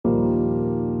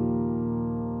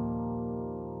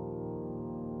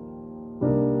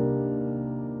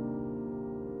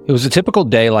It was a typical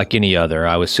day like any other.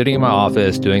 I was sitting in my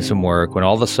office doing some work when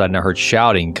all of a sudden I heard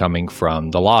shouting coming from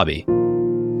the lobby.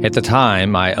 At the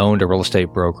time, I owned a real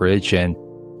estate brokerage, and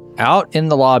out in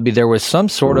the lobby there was some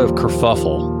sort of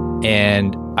kerfuffle,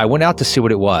 and I went out to see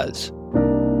what it was.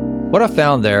 What I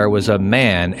found there was a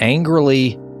man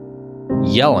angrily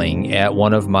yelling at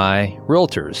one of my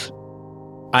realtors.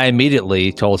 I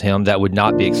immediately told him that would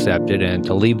not be accepted and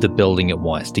to leave the building at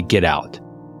once, to get out.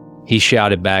 He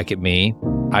shouted back at me.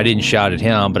 I didn't shout at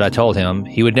him, but I told him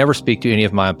he would never speak to any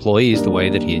of my employees the way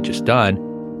that he had just done,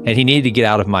 and he needed to get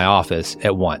out of my office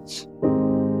at once.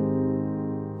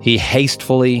 He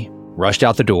hastily rushed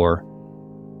out the door,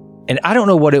 and I don't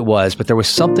know what it was, but there was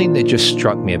something that just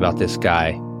struck me about this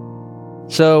guy.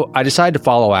 So I decided to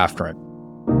follow after him.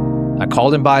 I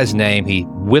called him by his name. He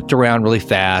whipped around really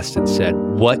fast and said,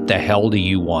 "What the hell do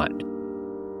you want?"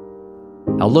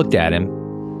 I looked at him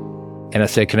and I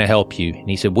said, "Can I help you?" And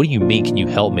he said, "What do you mean, can you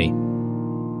help me?"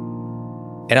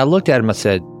 And I looked at him and I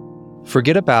said,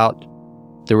 "Forget about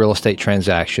the real estate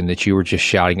transaction that you were just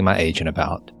shouting at my agent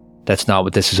about. That's not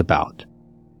what this is about.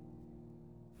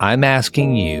 I'm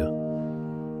asking you,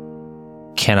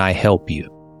 can I help you?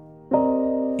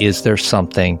 Is there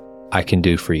something I can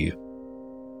do for you?"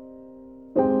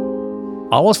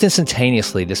 Almost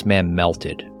instantaneously, this man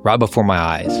melted right before my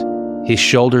eyes. His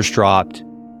shoulders dropped,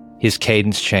 his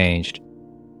cadence changed,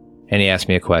 and he asked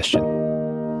me a question.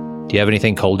 "Do you have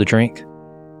anything cold to drink?"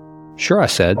 "Sure," I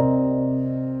said.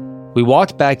 We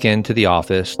walked back into the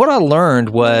office. What I learned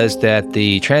was that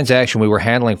the transaction we were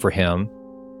handling for him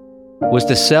was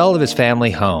the sale of his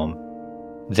family home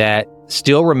that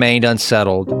still remained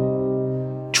unsettled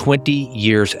 20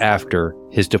 years after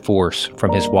his divorce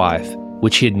from his wife,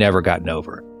 which he had never gotten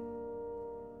over.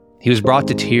 He was brought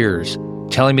to tears,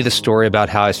 telling me the story about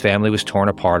how his family was torn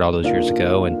apart all those years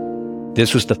ago, and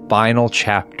this was the final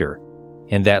chapter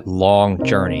in that long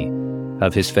journey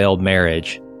of his failed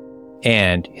marriage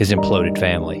and his imploded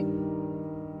family.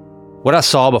 What I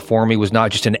saw before me was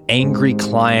not just an angry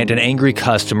client, an angry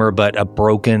customer, but a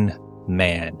broken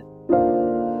man.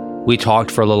 We talked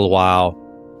for a little while.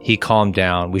 He calmed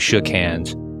down. We shook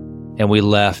hands, and we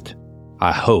left,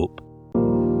 I hope,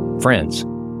 friends.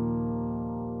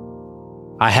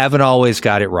 I haven't always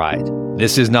got it right.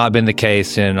 This has not been the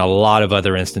case in a lot of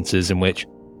other instances in which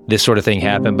this sort of thing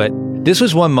happened, but this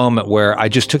was one moment where I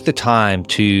just took the time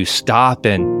to stop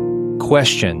and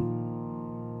question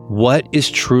what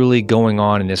is truly going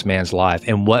on in this man's life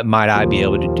and what might I be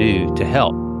able to do to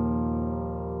help.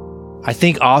 I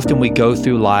think often we go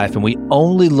through life and we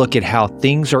only look at how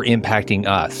things are impacting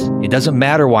us. It doesn't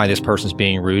matter why this person's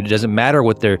being rude. It doesn't matter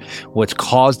what's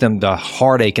caused them the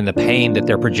heartache and the pain that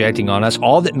they're projecting on us.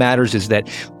 All that matters is that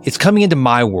it's coming into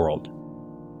my world.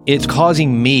 It's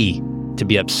causing me to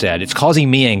be upset. It's causing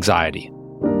me anxiety.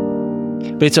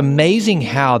 But it's amazing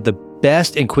how the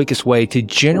best and quickest way to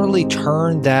generally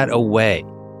turn that away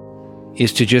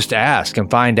is to just ask and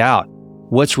find out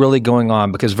what's really going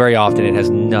on, because very often it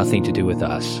has nothing to do with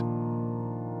us.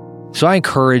 So I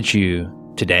encourage you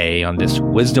today on this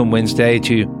Wisdom Wednesday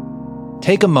to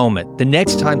take a moment. The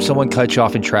next time someone cuts you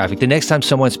off in traffic, the next time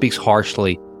someone speaks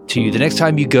harshly to you, the next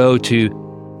time you go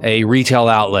to a retail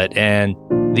outlet and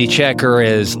the checker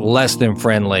is less than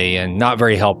friendly and not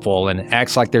very helpful and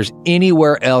acts like there's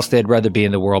anywhere else they'd rather be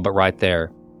in the world but right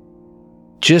there,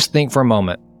 just think for a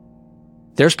moment.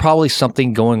 There's probably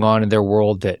something going on in their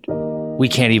world that we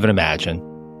can't even imagine.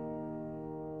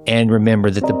 And remember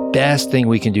that the best thing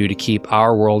we can do to keep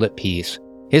our world at peace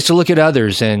is to look at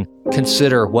others and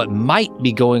consider what might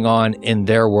be going on in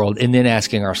their world, and then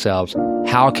asking ourselves,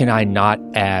 how can I not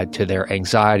add to their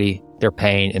anxiety, their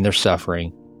pain, and their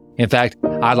suffering? In fact,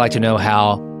 I'd like to know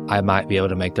how I might be able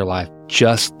to make their life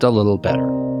just a little better.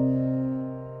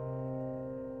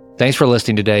 Thanks for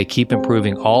listening today. Keep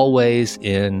improving always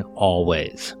in all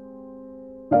ways.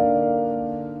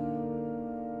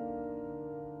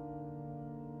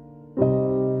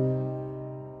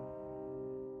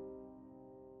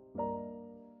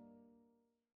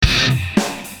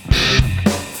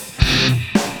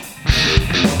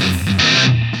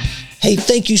 Hey,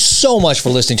 thank you so much for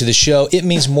listening to the show. It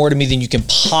means more to me than you can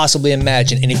possibly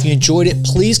imagine. And if you enjoyed it,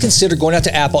 please consider going out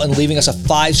to Apple and leaving us a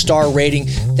 5-star rating.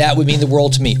 That would mean the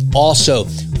world to me. Also,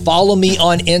 follow me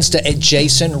on Insta at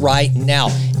Jason Right Now.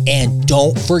 And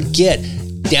don't forget,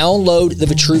 download the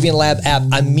Vitruvian Lab app.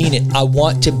 I mean it. I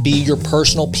want to be your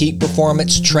personal peak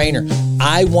performance trainer.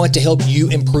 I want to help you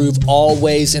improve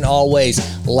always and always.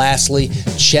 Lastly,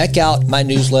 check out my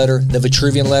newsletter, the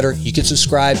Vitruvian Letter. You can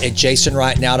subscribe at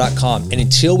jasonrightnow.com. And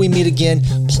until we meet again,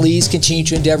 please continue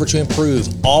to endeavor to improve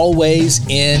always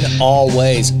in all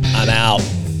ways. I'm out.